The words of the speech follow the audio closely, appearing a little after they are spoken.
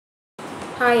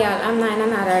Hi all, I'm Naina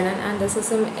Narayanan and this is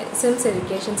Sims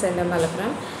Education Center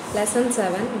Malappuram. Lesson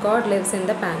 7, God Lives in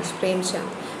the Panch, Premchand.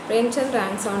 Premchand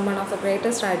ranks on one of the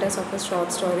greatest writers of his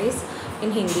short stories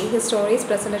in Hindi. His stories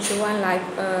present a true and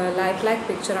lifelike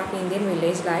picture of Indian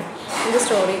village life. In the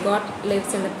story, God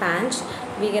lives in the Panch.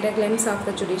 We get a glimpse of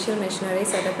the judicial machinery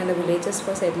set up in the villages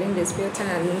for settling disputes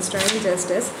and administering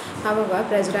justice. However,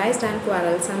 pressurized and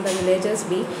quarrelsome the villagers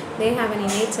be, they have an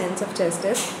innate sense of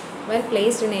justice. When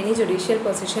placed in any judicial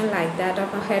position like that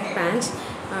of a head panch,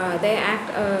 they act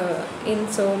in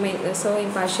so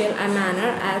impartial a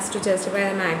manner as to justify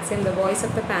the maxim, the voice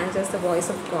of the panch is the voice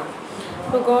of God.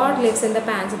 So God lives in the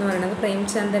panch എന്ന് പറയുന്നത്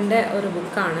പ്രേംചന്ദിൻ്റെ ഒരു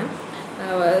ബുക്കാണ്,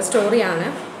 സ്റ്റോറിയാണ്.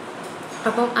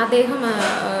 അപ്പം അദ്ദേഹം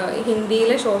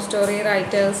ഹിന്ദിയിലെ short story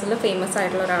റൈറ്റേഴ്സിൽ famous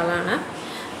ആയിട്ടുള്ള ഒരാളാണ്.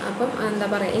 അപ്പം എന്താ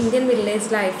പറയുക, ഇന്ത്യൻ വില്ലേജ്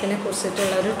ലൈഫിനെ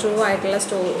കുറിച്ചിട്ടുള്ള ഒരു ട്രൂ ആയിട്ടുള്ള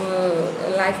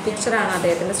ലൈഫ് പിക്ചറാണ്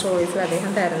അദ്ദേഹത്തിൻ്റെ സ്റ്റോറീസിൽ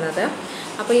അദ്ദേഹം തരുന്നത്.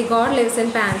 അപ്പോൾ ഈ ഗോഡ് ലിവ്സ് ഇൻ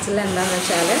പാൻസിൽ എന്താണെന്ന്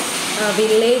വെച്ചാൽ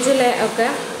വില്ലേജിലെ ഒക്കെ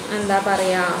എന്താ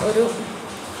പറയുക ഒരു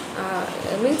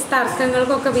മീൻസ്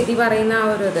തർക്കങ്ങൾക്കൊക്കെ വിധി പറയുന്ന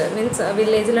ആ ഒരു ഇത് മീൻസ്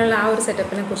വില്ലേജിലുള്ള ആ ഒരു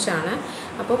സെറ്റപ്പിനെ കുറിച്ചാണ്.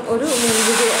 അപ്പം ഒരു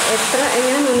മുൻവിധി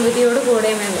എങ്ങനെ മുൻവിധിയോട്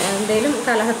കൂടെ എന്തെങ്കിലും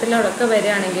കലഹത്തിലൊക്കെ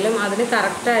വരികയാണെങ്കിലും അതിന്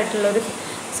കറക്റ്റായിട്ടുള്ളൊരു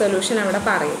സൊല്യൂഷൻ അവിടെ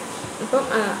പറയും.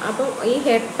 അപ്പം ഈ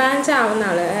ഹെഡ് പാഞ്ച് ആവുന്ന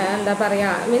ആൾ എന്താ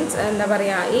പറയുക മീൻസ് എന്താ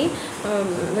പറയുക ഈ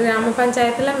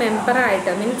ഗ്രാമപഞ്ചായത്തിലെ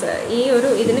മെമ്പറായിട്ട് മീൻസ് ഈ ഒരു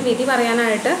ഇതിന് വിധി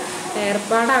പറയാനായിട്ട്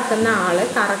ഏർപ്പാടാക്കുന്ന ആൾ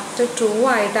കറക്റ്റ് ട്രൂ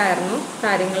ആയിട്ടായിരുന്നു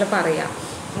കാര്യങ്ങൾ പറയുക.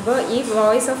 അപ്പോൾ ഈ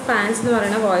വോയിസ് ഓഫ് പാൻസ് എന്ന്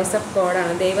പറയുന്ന വോയിസ് ഓഫ്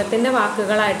ഗോഡാണ്, ദൈവത്തിൻ്റെ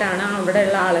വാക്കുകളായിട്ടാണ്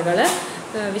അവിടെയുള്ള ആളുകൾ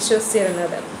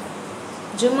വിശ്വസിച്ചിരുന്നത്.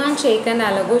 Juman Sheikh and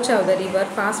Algu Chaudhary were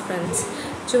fast friends.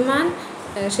 Juman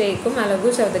ഷെയ്ഖും Algu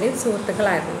ചൗധരിയും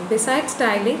സുഹൃത്തുക്കളായിരുന്നു. Besides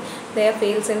styling their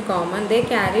fields in common, they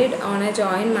carried on a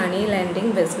joint money lending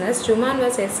business. Juman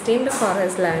was esteemed for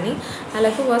his learning,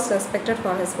 Alagu was respected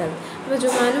for his wealth. അപ്പോൾ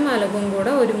ജുമാനും അലഗും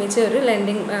കൂടെ ഒരുമിച്ച് ഒരു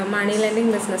മണി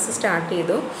lending business start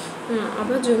ചെയ്തു.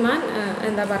 അപ്പോൾ ജുമാൻ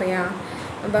എന്താ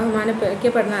പറയുക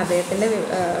ബഹുമാനിക്കപ്പെടുന്ന അദ്ദേഹത്തിൻ്റെ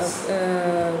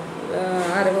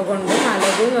അറിവ് കൊണ്ടും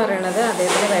അലഗു എന്ന് പറയുന്നത്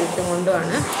അദ്ദേഹത്തിൻ്റെ വെൽത്ത്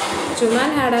കൊണ്ടുമാണ്.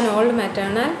 Juman had an old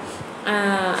maternal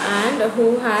and who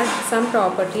had some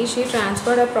property. She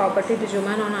transferred her property to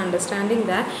Juman on understanding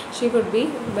that she could be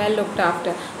well looked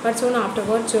after. But soon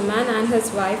afterwards, Juman and his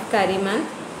wife Kariman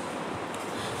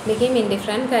became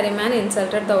indifferent. Kariman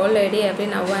insulted the old lady every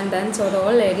now and then, so the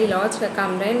old lady lodged a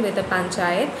complaint with the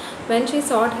panchayat. When she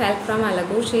sought help from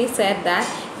Alagu, she said that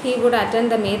he would attend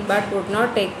the meet but would not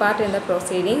take part in the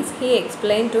proceedings. He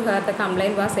explained to her the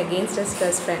complaint was against his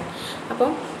best friend.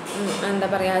 അപ്പോൾ എന്താ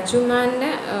പറയുക ജുമാൻ്റെ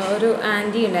ഒരു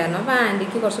anti ഉണ്ടായിരുന്നു. അപ്പോൾ ആ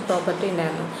ആൻറ്റിക്ക് കുറച്ച് property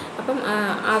ഉണ്ടായിരുന്നു. അപ്പം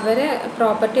അവരെ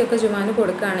പ്രോപ്പർട്ടിയൊക്കെ ജുമാന്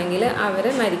കൊടുക്കുകയാണെങ്കിൽ അവർ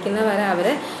മരിക്കുന്നവരെ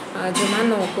അവരെ ജുമാൻ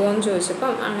നോക്കുമോ എന്ന്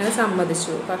ചോദിച്ചപ്പം അങ്ങനെ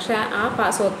സമ്മതിച്ചു. പക്ഷേ ആ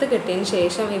സ്വത്ത് കിട്ടിയതിന്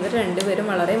ശേഷം ഇവർ രണ്ടുപേരും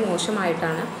വളരെ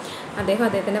മോശമായിട്ടാണ്,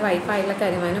 അദ്ദേഹത്തിൻ്റെ വൈഫായിട്ടുള്ള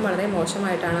കരിമാനും വളരെ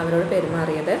മോശമായിട്ടാണ് അവരോട്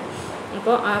പെരുമാറിയത്.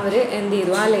 അപ്പോൾ അവർ എന്ത്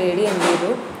ചെയ്തു, ആ ലേഡി എന്ത്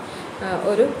ചെയ്തു,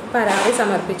 ഒരു പരാതി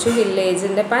സമർപ്പിച്ചു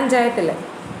വില്ലേജിൻ്റെ പഞ്ചായത്തിൽ.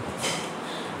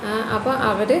 അപ്പോൾ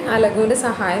അവർ അലഗുവിൻ്റെ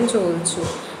സഹായം ചോദിച്ചു.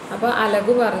 അപ്പോൾ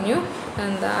അലഗു പറഞ്ഞു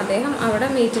അദ്ദേഹം അവിടെ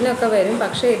മീറ്റിനൊക്കെ വരും,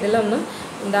 പക്ഷേ ഇതിലൊന്നും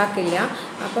ഉണ്ടാക്കില്ല.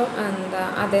 അപ്പം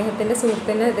അദ്ദേഹത്തിൻ്റെ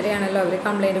സുഹൃത്തിനെതിരെയാണല്ലോ അവർ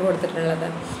കംപ്ലയിൻറ്റ് കൊടുത്തിട്ടുള്ളത്.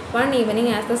 One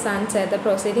evening as the sun set the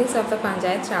proceedings of the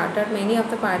panchayat started. Many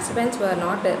of the participants were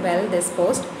not well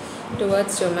disposed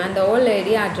towards Juman. The old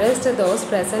lady addressed those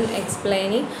present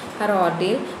explaining her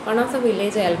ordeal. One of the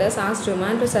village elders asked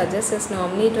Juman to suggest his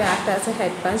nominee to act as a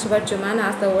head punch, but Juman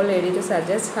asked the old lady to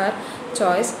suggest her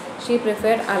choice. She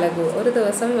preferred Alagu. ഒരു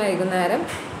ദിവസം വൈകുന്നേരം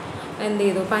എന്ത്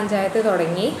ചെയ്തു, പഞ്ചായത്ത്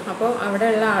തുടങ്ങി. അപ്പോൾ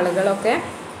അവിടെയുള്ള ആളുകളൊക്കെ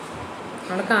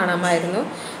അവിടെ കാണാമായിരുന്നു.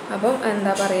 അപ്പം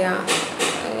എന്താ പറയുക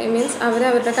മീൻസ്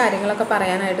അവരവരുടെ കാര്യങ്ങളൊക്കെ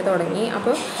പറയാനായിട്ട് തുടങ്ങി.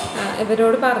 അപ്പോൾ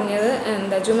ഇവരോട് പറഞ്ഞത്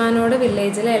ജുമാനോട്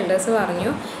വില്ലേജിലെ എൽഡേഴ്സ് പറഞ്ഞു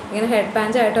ഇങ്ങനെ ഹെഡ്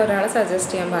പാഞ്ചായിട്ട് ഒരാളെ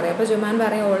സജസ്റ്റ് ചെയ്യാൻ പറയും. അപ്പോൾ ജുമാൻ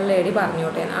പറയും ഓൾഡ് ലേഡി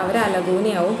പറഞ്ഞോട്ടെ, അവർ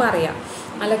അലഗുവിനെയാവും പറയാം.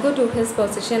 Alagu took his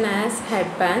position as head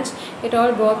panch. He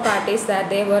told both parties that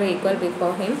they were equal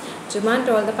before him. Juman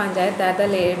told the panchayat that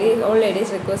the old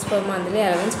lady's request for monthly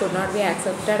allowance could not be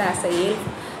accepted as the yield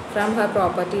from her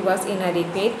property was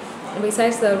inadequate.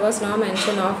 Besides, there was no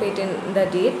mention of it in the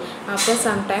deed. After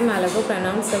some time, Alagu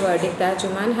pronounced the verdict that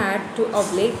Juman had to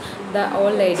oblige the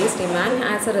old lady's demand.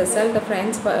 As a result, the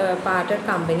friends parted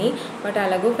company, but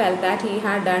Alagu felt that he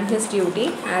had done his duty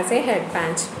as a head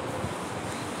panch.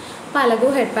 അപ്പോൾ Algu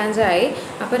head പാഞ്ചായി.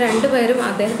 അപ്പോൾ രണ്ടുപേരും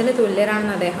അദ്ദേഹത്തിന്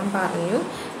തുല്യരാണെന്ന് അദ്ദേഹം പറഞ്ഞു.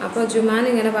 അപ്പോൾ ജുമാൻ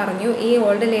ഇങ്ങനെ പറഞ്ഞു, ഈ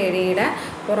ഓൾഡ് ലേഡിയുടെ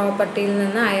പ്രോപ്പർട്ടിയിൽ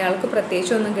നിന്ന് അയാൾക്ക്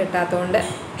പ്രത്യേകിച്ച് ഒന്നും കിട്ടാത്തതുകൊണ്ട്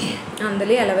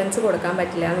മന്ത്ലി അലവൻസ് കൊടുക്കാൻ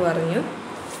പറ്റില്ല എന്ന് പറഞ്ഞു.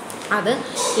 അത്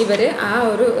ഇവർ ആ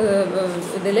ഒരു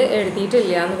ഇതിൽ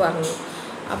എഴുതിയിട്ടില്ല എന്ന് പറഞ്ഞു.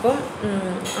 അപ്പം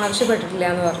ആവശ്യപ്പെട്ടിട്ടില്ല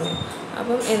എന്ന് പറഞ്ഞു.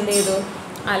 അപ്പം എന്ത് ചെയ്തു,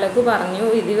 അലഗു പറഞ്ഞു,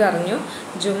 വിധി പറഞ്ഞു,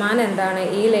 ജുമാൻ എന്താണ്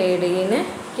ഈ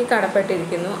ലേഡീക്ക്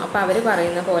കടപ്പെട്ടിരിക്കുന്നു, അപ്പോൾ അവർ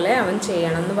പറയുന്ന പോലെ അവൻ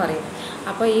ചെയ്യണം എന്ന് പറയും.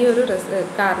 അപ്പോൾ ഈ ഒരു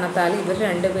കാരണത്താൽ ഇവർ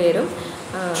രണ്ടുപേരും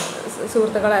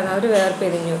സുഹൃത്തുക്കളായിരുന്നു. അവർ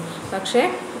വേർപിരിഞ്ഞു. പക്ഷേ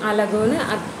അലഗുവിന്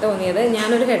തോന്നിയത്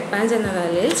ഞാനൊരു ഹെഡ് പാഞ്ച് എന്ന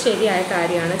നിലയിൽ ശരിയായ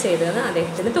കാര്യമാണ് ചെയ്തതെന്ന്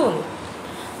അദ്ദേഹത്തിന് തോന്നി.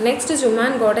 Next,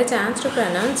 Juman got a chance to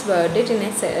pronounce verdict in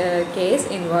a case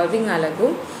involving Alagu.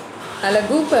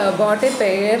 Alagu bought a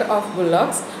pair of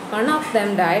bullocks. One of them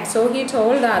died, so he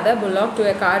told the other bullock to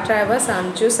a car driver,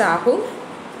 Samju Sahu,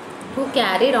 who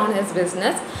carried on his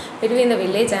business between the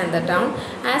village and the town.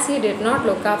 As he did not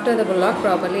look after the bullock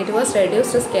properly, it was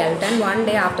reduced to skeleton. One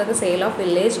day after the sale of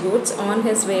village goods, on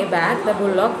his way back, the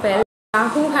bullock fell.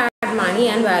 Sahu had money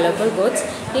and valuable goods.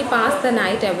 He passed the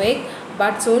night awake,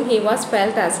 but soon he was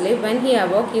felt asleep. When he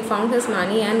awoke, he found his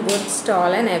money and goods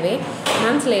stolen away.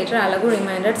 Months later, Alagu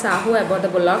reminded Sahu about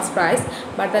the bullock's price,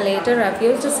 but the latter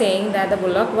refused, saying that the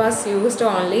bullock was used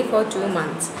only for 2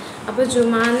 months. അപ്പോൾ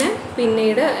ജുമാന്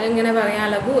പിന്നീട് എങ്ങനെ പറയാം,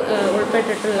 അലഗു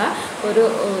ഉൾപ്പെട്ടിട്ടുള്ള ഒരു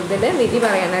ഇതിൽ വിധി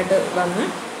പറയാനായിട്ട് വന്നു.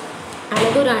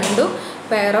 Algu 2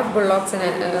 pair of ബുള്ളോക്സിന്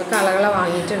കളകളെ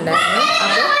വാങ്ങിയിട്ടുണ്ടായിരുന്നു.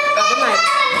 അപ്പോൾ അത്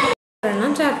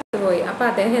എണ്ണം ചത്തുപോയി. അപ്പോൾ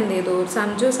അദ്ദേഹം എന്ത് ചെയ്തു,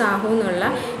 സംജു സാഹു എന്നുള്ള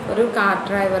ഒരു കാർ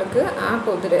ഡ്രൈവർക്ക് ആ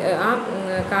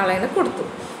കാളേനെ കൊടുത്തു.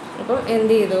 അപ്പം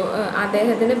എന്ത് ചെയ്തു,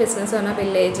 അദ്ദേഹത്തിൻ്റെ ബിസിനസ് പറഞ്ഞാൽ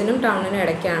വില്ലേജിനും ടൗണിനും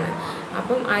ഇടയ്ക്കാണ്.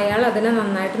 അപ്പം അയാൾ അതിനെ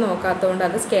നന്നായിട്ട് നോക്കാത്തതുകൊണ്ട്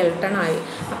അത് സ്കെൽട്ടണായി.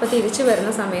 അപ്പോൾ തിരിച്ചു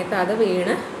വരുന്ന സമയത്ത് അത്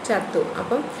വീണ് ചത്തു.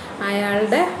 അപ്പം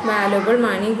അയാളുടെ വാല്യുബിൾ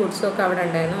മണിയും ഗുഡ്സും ഒക്കെ അവിടെ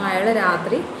ഉണ്ടായിരുന്നു. അയാൾ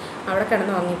രാത്രി അവിടെ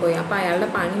കിടന്ന് ഉറങ്ങിപ്പോയി. അപ്പോൾ അയാളുടെ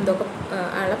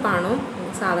അയാളുടെ പണവും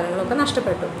സാധനങ്ങളൊക്കെ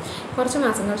നഷ്ടപ്പെട്ടു. കുറച്ച്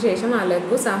മാസങ്ങൾക്ക് ശേഷം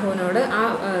അലഗു സാഹുവിനോട്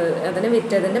അതിനെ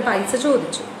വിറ്റതിൻ്റെ പൈസ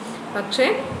ചോദിച്ചു. പക്ഷേ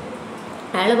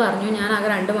അയാൾ പറഞ്ഞു, ഞാൻ ആകെ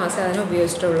 2 മാസം അതിനെ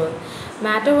ഉപയോഗിച്ചിട്ടുള്ളൂ.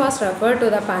 Matter was referred to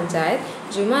the panchayat.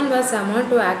 Juman was summoned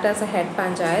to act as a head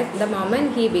panchayat. The moment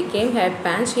he became head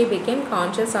panch, he became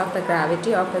conscious of the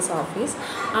gravity of his office.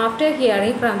 After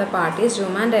hearing from the parties,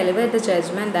 Juman delivered the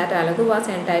judgment that Alagu was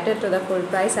entitled to the full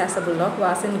price as the bullock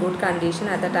was in good condition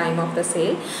at the time of the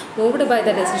sale. Moved by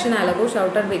the decision, Alagu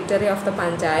shouted victory of the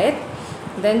panchayat.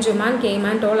 Then Juman came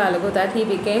and told Alagu that he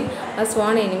became a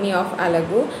sworn enemy of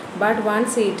Alagu, but once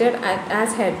seated as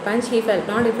head punch, he felt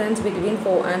no difference between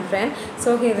foe and friend. So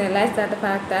he realized that the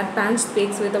fact that punch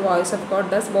speaks with the voice of God,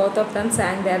 thus both of them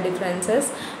sang their differences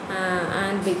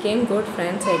and became good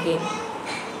friends again.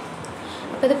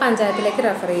 അപ്പോൾ ഇത് പഞ്ചായത്തിലേക്ക്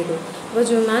refer ചെയ്തു. അപ്പോൾ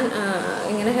ജുമാൻ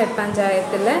ഇങ്ങനെ head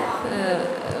പഞ്ചായത്തിലെ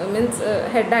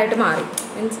ഹെഡായിട്ട് മാറി,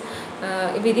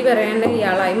 വിധി പറയേണ്ട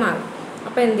ഇയാളായി മാറി.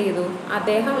 അപ്പോൾ എന്ത് ചെയ്തു,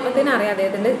 അദ്ദേഹത്തിനറിയാം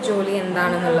അദ്ദേഹത്തിൻ്റെ ജോലി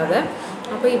എന്താണെന്നുള്ളത്.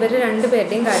 അപ്പോൾ ഇവർ 2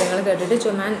 പേരുടെയും കാര്യങ്ങൾ കേട്ടിട്ട്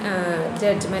ജുമാൻ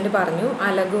ജഡ്ജ്മെൻറ്റ് പറഞ്ഞു,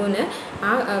 അലഗുവിന്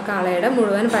ആ കാളയുടെ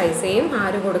മുഴുവൻ പൈസയും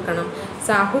ആര് കൊടുക്കണം,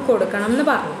 സാഹു കൊടുക്കണം എന്ന്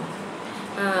പറഞ്ഞു.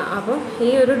 അപ്പോൾ ഈ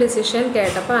ഒരു ഡിസിഷൻ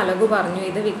കേട്ടപ്പോൾ അലഗു പറഞ്ഞു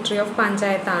ഇത് വിക്ടറി ഓഫ്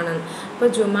പഞ്ചായത്താണെന്ന്. അപ്പോൾ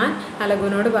ജുമാൻ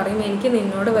അലഗുവിനോട് പറയും, എനിക്ക്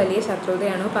നിന്നോട് വലിയ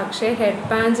ശത്രുതയാണ്, പക്ഷേ ഹെഡ്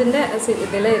പാഞ്ചിൻ്റെ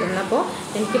ഇതിൽ ഇരുന്നപ്പോൾ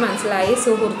എനിക്ക് മനസ്സിലായി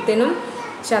സുഹൃത്തിനും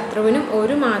ശത്രുവിനും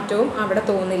ഒരു മാറ്റവും അവിടെ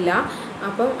തോന്നില്ല.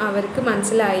 അപ്പം അവർക്ക്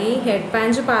മനസ്സിലായി ഹെഡ്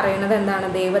പാഞ്ച് പറയുന്നത് എന്താണ്,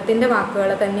 ദൈവത്തിൻ്റെ വാക്കുകൾ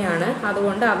തന്നെയാണ്.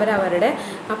 അതുകൊണ്ട് അവരവരുടെ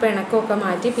ആ പിണക്കമൊക്കെ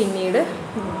മാറ്റി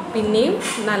പിന്നെയും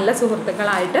നല്ല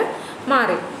സുഹൃത്തുക്കളായിട്ട്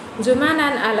മാറി. Juman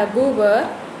and Algu where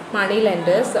money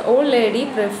lenders. The old lady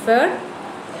preferred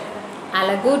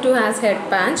Alagu to as head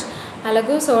punch.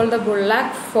 Alagu sold the bullock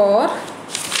for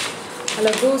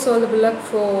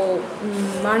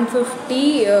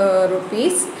 150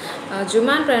 rupees.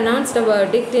 Juman pronounced the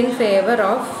verdict in favor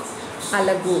of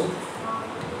Alagu.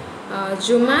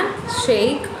 Juman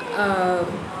Sheikh,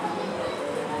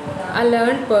 a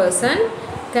learned person.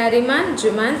 Kariman,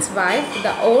 Juman's wife,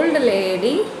 the old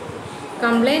lady,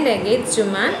 complained against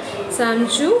Juman.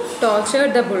 Samju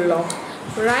tortured the bullock.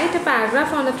 Write a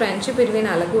paragraph on the friendship between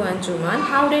Alagu and Juman.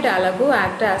 How did Alagu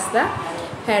act as the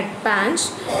head punch?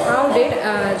 How did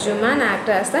Juman act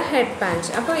as the head punch?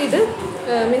 അപ്പോൾ ഇത്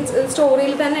means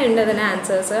സ്റ്റോറിയിൽ തന്നെ ഉണ്ട് അതിന്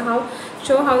answers.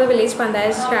 Show how the village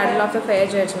panchayat straddle of a fair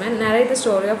judgment. Narrate the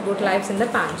story of good lives in the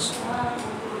punch.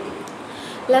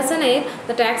 Lesson 8,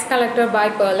 The Tax Collector by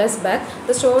Perles Beck.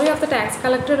 The story of the tax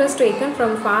collector is taken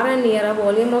from Far and Near, a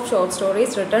volume of short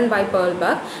stories written by Perles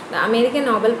Beck, the American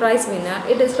Nobel Prize winner.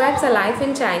 It describes a life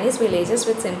in Chinese villages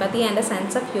with sympathy and a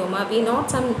sense of humor. We note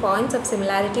some points of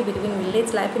similarity between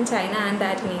village life in China and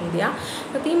that in India.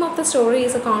 The theme of the story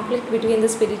is a conflict between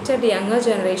the spirited younger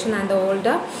generation and the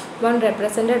older one,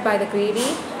 represented by the greedy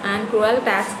and cruel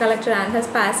tax collector and his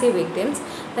passive victims.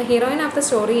 The heroine of the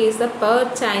story is the pert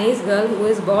Chinese girl who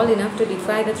is bold enough to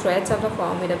defy the threats of a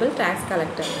formidable tax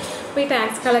collector. അപ്പോൾ ഈ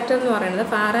tax collector എന്ന് പറയുന്നത്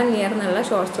far and near എന്നുള്ള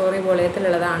short story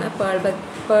വോളിയത്തിലുള്ളതാണ്.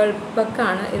 Pearl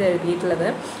ബക്കാണ് ഇത് എഴുതിയിട്ടുള്ളത്.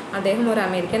 അദ്ദേഹം ഒരു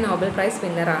American Nobel prize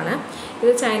വിന്നറാണ്.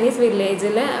 ഇത് ചൈനീസ്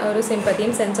വില്ലേജിലെ ഒരു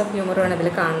സിമ്പത്തിയും സെൻസ് ഓഫ് ഹ്യൂമറുമാണ് ഇതിൽ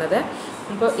കാണുന്നത്.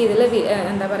 അപ്പോൾ ഇതിൽ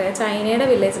എന്താ പറയുക, ചൈനയുടെ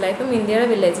വില്ലേജ് ലൈഫും ഇന്ത്യയുടെ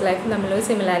വില്ലേജ് ലൈഫും തമ്മിലൊരു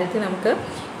സിമിലാരിറ്റി നമുക്ക്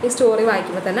ഈ സ്റ്റോറി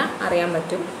വായിക്കുമ്പോൾ തന്നെ അറിയാൻ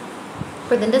പറ്റും.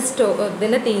 അപ്പോൾ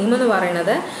ഇതിൻ്റെ തീം എന്ന്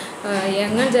പറയുന്നത്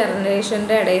യങ്ങർ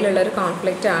ജനറേഷൻ്റെ ഇടയിലുള്ളൊരു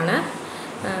കോൺഫ്ലിക്റ്റാണ്.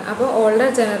 അപ്പോൾ ഓൾഡർ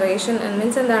ജനറേഷൻ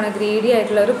മീൻസ് എന്താണ്, ഗ്രീഡി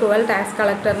ആയിട്ടുള്ള ഒരു ക്രൂവൽ ടാക്സ്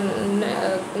കളക്ടർ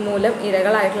മൂലം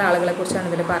ഇരകളായിട്ടുള്ള ആളുകളെ കുറിച്ചാണ്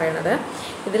ഇതിൽ പറയുന്നത്.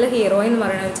 ഇതിൽ ഹീറോയിൻ എന്ന്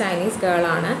പറയുന്ന ഒരു ചൈനീസ്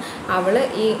ഗേളാണ്. അവൾ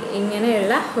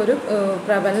ഇങ്ങനെയുള്ള ഒരു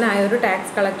പ്രബലനായ ഒരു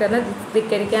ടാക്സ് കളക്ടറിനെ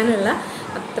ധിക്കരിക്കാനുള്ള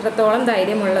അത്രത്തോളം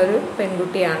ധൈര്യമുള്ള ഒരു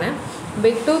പെൺകുട്ടിയാണ്.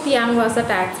 Big Tooth Yang was a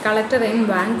tax collector in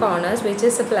Wang Corners, which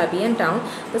is a plebeian town.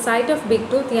 The sight of Big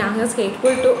Tooth Yang is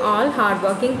hateful to all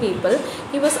hardworking people.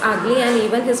 He was ugly and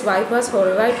even his wife was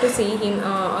horrified to see him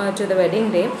to the wedding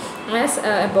day. As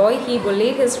a boy, he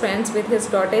bullied his friends with his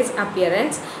grotesque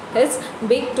appearance. His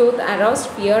big tooth aroused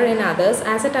fear in others.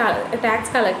 As a tax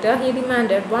collector, he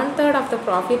demanded 1/3 of the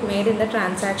profit made in the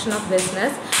transaction of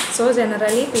business. So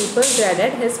generally, people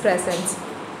dreaded his presence.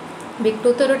 Big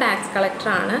Tooth ഒരു tax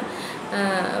കളക്ടറാണ്.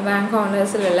 Wang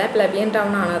കോർണേഴ്സിലുള്ള പ്ലെബിയൻ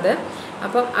town ആണത്.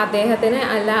 അപ്പം അദ്ദേഹത്തിന്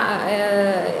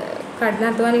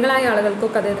കഠിനാധ്വാനികളായ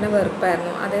ആളുകൾക്കൊക്കെ അദ്ദേഹത്തിന്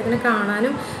വെറുപ്പായിരുന്നു. അദ്ദേഹത്തിന്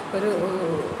കാണാനും ഒരു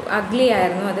ugly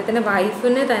ആയിരുന്നു. അദ്ദേഹത്തിൻ്റെ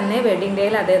വൈഫിന് തന്നെ വെഡ്ഡിങ്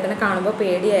ഡേയിൽ അദ്ദേഹത്തിനെ കാണുമ്പോൾ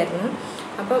പേടിയായിരുന്നു.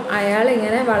 അപ്പം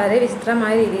അയാളിങ്ങനെ വളരെ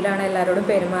വിചിത്രമായ രീതിയിലാണ് എല്ലാവരോടും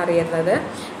പെരുമാറിയിരുന്നത്.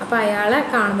 അപ്പോൾ അയാളെ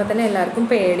കാണുമ്പോൾ തന്നെ എല്ലാവർക്കും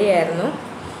പേടിയായിരുന്നു.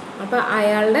 അപ്പോൾ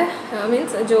അയാളുടെ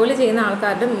മീൻസ് ജോലി ചെയ്യുന്ന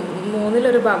ആൾക്കാരുടെ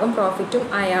 1/3 ഭാഗം പ്രോഫിറ്റും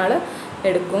അയാൾ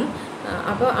എടുക്കും.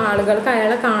 അപ്പോൾ ആളുകൾക്ക്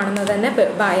അയാളെ കാണുന്നത് തന്നെ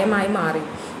ഭയമായി മാറി.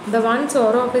 The one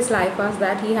sorrow of his life was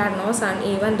that he had no son,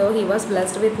 even though he was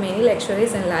blessed with many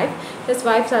luxuries in life. His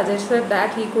wife suggested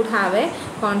that he could have a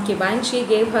concubine. She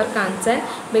gave her consent.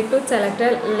 Big Tooth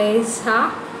selected Lisa,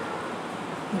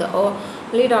 the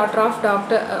only daughter of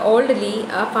Dr. Old Lee,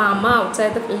 a farmer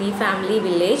outside the Lee family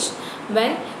village.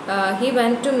 When he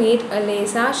went to meet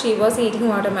Lisa, she was eating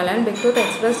watermelon. Big Tooth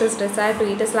expressed his desire to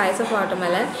eat a slice of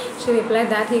watermelon. She replied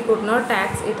that he could not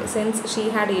tax it since she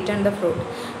had eaten the fruit.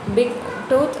 Big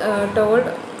Tooth told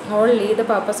Old Lee the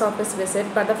purpose of his visit,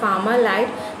 but the farmer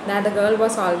lied that the girl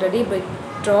was already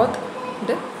betrothed.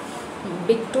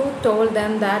 Big Tooth told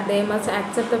them that they must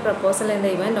accept the proposal in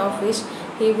the event of which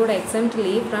he would exempt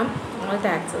Lee from all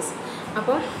taxes.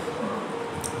 അപ്പോൾ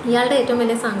ഇയാളുടെ ഏറ്റവും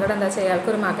വലിയ സങ്കടം എന്താ വെച്ചാൽ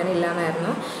അയാൾക്കൊരു മകനില്ല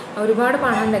എന്നായിരുന്നു. ഒരുപാട്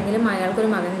പണം ഉണ്ടെങ്കിലും അയാൾക്കൊരു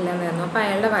മകനില്ല എന്നായിരുന്നു. അപ്പോൾ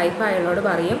അയാളുടെ വൈഫ് അയാളോട്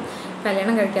പറയും,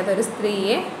 കല്യാണം കഴിക്കാത്ത ഒരു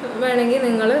സ്ത്രീയെ വേണമെങ്കിൽ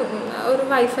നിങ്ങൾ ഒരു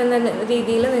വൈഫ് എന്ന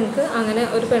രീതിയിൽ നിങ്ങൾക്ക് അങ്ങനെ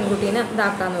ഒരു പെൺകുട്ടീനെ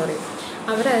ഇതാക്കാമെന്ന് പറയും.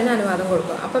 അവരതിന് അനുവാദം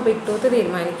കൊടുക്കും. അപ്പോൾ ബിഗ് ടൂത്ത്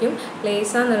തീരുമാനിക്കും,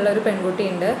 ലേസ എന്നുള്ളൊരു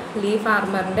പെൺകുട്ടിയുണ്ട്, ലീ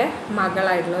ഫാർമറിൻ്റെ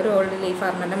മകളായിട്ടുള്ള ഒരു ഓൾഡ് ലീ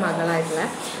ഫാർമറിൻ്റെ മകളായിട്ടുള്ള,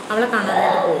 അവളെ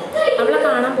കാണാനായിട്ട് പോകും. അവളെ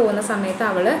കാണാൻ പോകുന്ന സമയത്ത്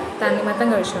അവൾ തണ്ണിമത്തം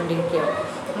കഴിച്ചുകൊണ്ടിരിക്കുകയാണ്.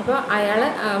 അപ്പോൾ അയാൾ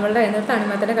അവളുടെ കയ്യിൽ നിന്ന്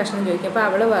തണ്ണിമത്തൻ്റെ കഷ്ണം ചോദിക്കും. അപ്പോൾ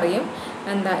അവൾ പറയും,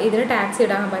 എന്താ ഇതിന് ടാക്സ്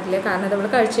ഇടാൻ പറ്റില്ല, കാരണം അത് അവൾ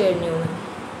കഴിച്ചു കഴിഞ്ഞു എന്ന്.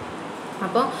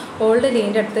 അപ്പോൾ ഓൾഡ്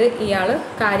ലീൻ്റെ അടുത്ത് ഇയാൾ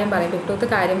കാര്യം പറയും, ബിഗ് ടൂത്ത്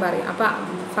കാര്യം പറയും. അപ്പോൾ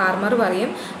ഫാർമർ പറയും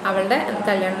അവളുടെ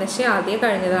കല്യാണ നിശ്ചയം ആദ്യം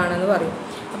കഴിഞ്ഞതാണെന്ന് പറയും.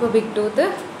 അപ്പോൾ ബിഗ് ടൂത്ത്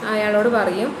അയാളോട്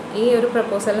പറയും ഈ ഒരു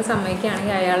പ്രപ്പോസലിന്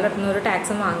സമ്മതിക്കുകയാണെങ്കിൽ അയാളുടെ അടുത്ത് നിന്ന് ഒരു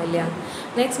ടാക്സും വാങ്ങില്ല.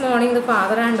 Next morning the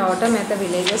father and daughter met the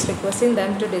villagers requesting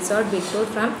them to dissuade Big Tooth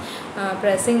from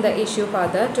pressing the issue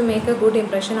further. To make a good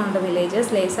impression on the villagers,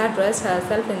 Lisa dressed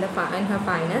herself in her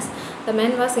finest. The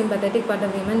men were sympathetic, but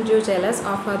the women grew jealous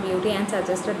of her beauty and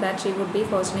suggested that she would be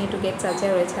fortunate to get such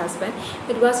a rich husband.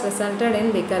 It was resulted in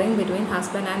bickering between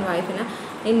husband and wife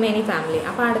in many family.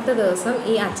 അപ്പോൾ അടുത്ത ദിവസം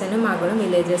ഈ അച്ഛനും മകളും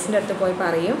വില്ലേജേഴ്സിൻ്റെ അടുത്ത് പോയി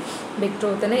പറയും big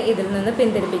ട്രൂത്തിനെ ഇതിൽ നിന്ന്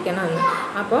പിന്തിരിപ്പിക്കണമെന്ന്.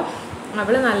 അപ്പോൾ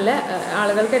അവൾ നല്ല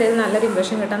ആളുകൾക്കിടയിൽ നല്ലൊരു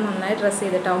ഇംപ്രഷൻ കിട്ടാൻ നന്നായി ഡ്രസ്സ്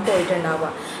ചെയ്തിട്ടാവും പോയിട്ടുണ്ടാവുക.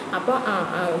 അപ്പോൾ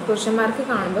പുരുഷന്മാർക്ക്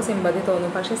കാണുമ്പോൾ സിമ്പതി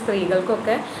തോന്നും, പക്ഷേ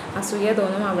സ്ത്രീകൾക്കൊക്കെ അസൂയ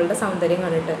തോന്നും അവളുടെ സൗന്ദര്യം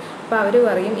കണ്ടിട്ട്. അപ്പോൾ അവർ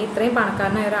പറയും ഇത്രയും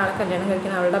പണക്കാരനായ ഒരാളെ കല്യാണം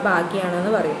കഴിക്കുന്ന അവളുടെ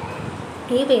ഭാഗ്യമാണെന്ന് പറയും.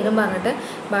 ഈ പേരും പറഞ്ഞിട്ട്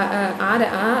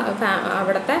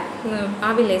അവിടുത്തെ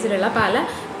ആ വില്ലേജിലുള്ള പല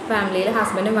ഫാമിലിയിലെ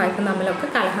ഹസ്ബൻഡും വൈഫും തമ്മിലൊക്കെ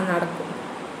കലഹം നടക്കും.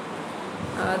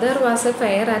 There was a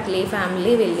fair at Lee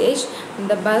family village.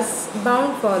 The bus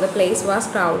bound for the place was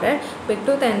crowded. Big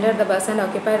Tooth entered the bus and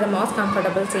occupied the most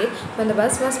comfortable seat. When the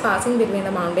bus was passing between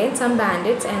the mountains, some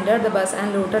bandits entered the bus and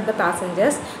looted the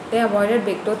passengers. They avoided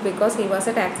Big Tooth because he was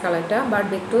a tax collector,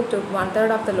 but Big Tooth took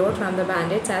 1/3 of the load from the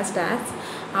bandits as tax.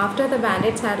 After the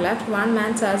bandits had left, one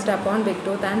man searched upon Big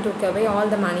Tooth and took away all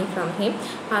the money from him.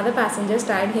 Other passengers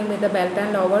tied him with a belt and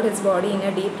lowered his body in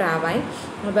a deep ravine.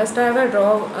 The bus driver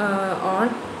drove on,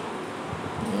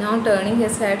 not turning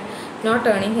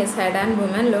his head, and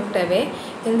women looked away.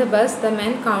 In the bus, the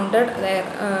men counted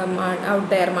out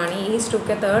their money. Each took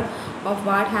a third of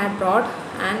what had brought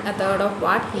and a third of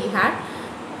what he had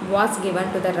was given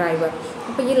to the driver.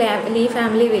 അപ്പോൾ ഈ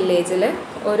family വില്ലേജിൽ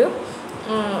ഒരു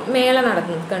മേള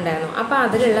നടന്നിട്ടുണ്ടായിരുന്നു. അപ്പോൾ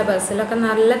അതിലുള്ള ബസ്സിലൊക്കെ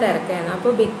നല്ല തിരക്കായിരുന്നു.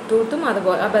 അപ്പോൾ ബിഗ് ടൂത്തും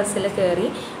അതുപോലെ ആ ബസ്സിൽ കയറി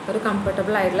ഒരു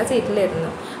കംഫർട്ടബിൾ ആയിട്ടുള്ള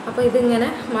സീറ്റിലിരുന്നു. അപ്പോൾ ഇതിങ്ങനെ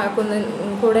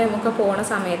കൂടെ ഒക്കെ പോണ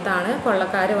സമയത്താണ്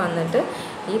കൊള്ളക്കാർ വന്നിട്ട്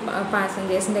ഈ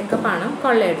പാസഞ്ചേഴ്സിൻ്റെ ഒക്കെ പണം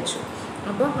കൊള്ളയടിച്ചു.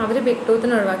 അപ്പോൾ അവർ ബിഗ്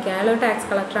ടൂത്തിനെ ഒഴിവാക്കി. അയാളൊരു ടാക്സ്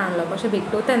കളക്ടർ ആണല്ലോ. പക്ഷേ ബിഗ്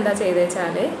ടൂത്ത് എന്താ ചെയ്തത്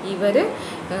വെച്ചാൽ ഇവർ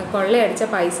കൊള്ളയടിച്ച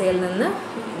പൈസയിൽ നിന്ന്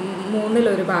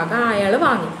 1/3 ഭാഗം അയാൾ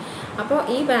വാങ്ങി. അപ്പോൾ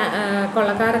ഈ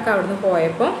കൊള്ളക്കാരൊക്കെ അവിടുന്ന്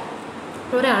പോയപ്പോൾ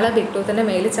ഒരാൾ ബിഗ് ടൂത്തിൻ്റെ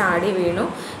മേൽ ചാടി വീണു.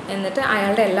 എന്നിട്ട്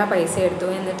അയാളുടെ എല്ലാ പൈസയും എടുത്തു.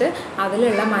 എന്നിട്ട്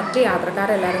അതിലുള്ള മറ്റ്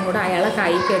യാത്രക്കാരെല്ലാവരും കൂടെ അയാളെ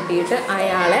കൈ കെട്ടിയിട്ട്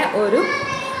അയാളെ ഒരു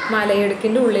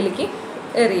മലയിടുക്കിൻ്റെ ഉള്ളിലേക്ക്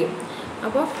എറിയും.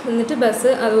 അപ്പോൾ എന്നിട്ട് ബസ്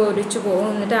അത് ഓടിച്ചു പോകും.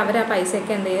 എന്നിട്ട് അവർ ആ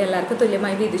പൈസയൊക്കെ എന്ത് ചെയ്യും, എല്ലാവർക്കും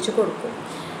തുല്യമായി വിധിച്ചു കൊടുക്കും.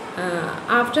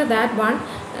 After that,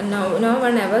 no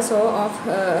one ever saw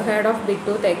heard of Big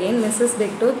Tooth again. Mrs.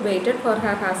 Big Tooth waited for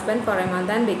her husband for a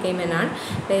month and became a nun.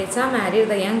 Lisa married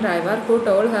the young driver who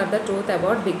told her the truth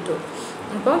about Big Tooth.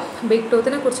 അപ്പോൾ big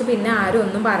ടൂത്തിനെ കുറിച്ച് പിന്നെ ആരും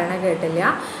ഒന്നും പറയണ കേട്ടില്ല.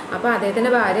 അപ്പോൾ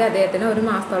അദ്ദേഹത്തിൻ്റെ ഭാര്യ അദ്ദേഹത്തിന് 1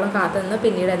 മാസത്തോളം കാത്തു നിന്ന്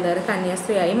പിന്നീട് എന്തായാലും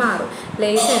കന്യാസ്ത്രീയായി മാറും.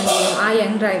 ലേസ എന്ത് ചെയ്യും, ആ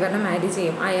യങ് ഡ്രൈവറിനെ മാരി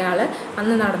ചെയ്യും. അയാൾ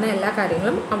അന്ന് നടന്ന എല്ലാ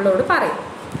കാര്യങ്ങളും അവളോട് പറയും.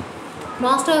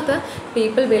 Most of the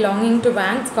people belonging to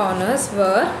banks corners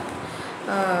were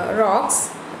rocks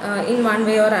in one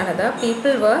way or another.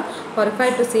 People were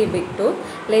horrified to see Big Tooth.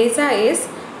 Lisa is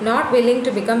not willing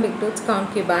to become Big Tooth's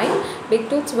concubine. Big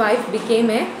Tooth's wife became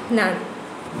a nun.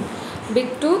 Big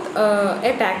Tooth,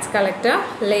 a tax collector.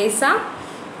 Lisa,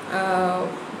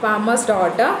 farmer's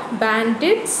daughter.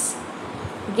 Bandits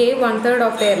gave 1/3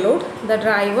 of their loot. The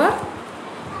driver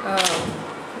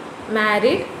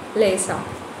married Lisa.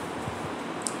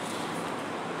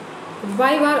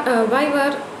 Why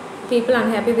were people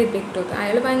unhappy with Big Tooth?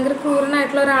 അയാൾ ഭയങ്കര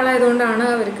ക്രൂരനായിട്ടുള്ള ഒരാളായതുകൊണ്ടാണ്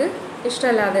അവർക്ക്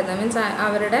ഇഷ്ടമല്ലാതിരുന്നത്. Means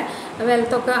അവരുടെ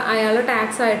വെൽത്തൊക്കെ അയാൾ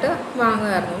tax ആയിട്ട്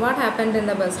വാങ്ങുമായിരുന്നു. What happened in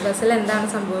the ബസ്സിൽ എന്താണ്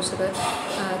സംഭവിച്ചത്?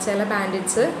 ചില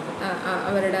ബാൻഡിറ്റ്സ്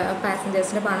അവരുടെ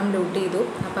പാസഞ്ചേഴ്സിൻ്റെ പണം ലൂട്ട് ചെയ്തു.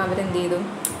 അപ്പോൾ അവരെന്ത് ചെയ്തു,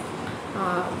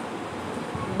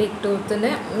 ബിഗ്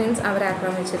ടൂത്തിനെ മീൻസ് അവരെ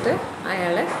ആക്രമിച്ചിട്ട്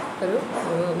അയാളെ ഒരു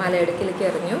മലയിടുക്കിലേക്ക്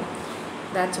എറിഞ്ഞു.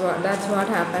 That's what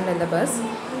happened in the bus.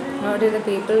 How did the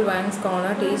people once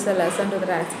corner teach the lesson to the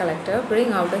tax collector?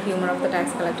 Bring out the humor of the tax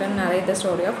collector and narrate the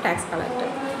story of tax collector.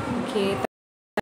 Okay.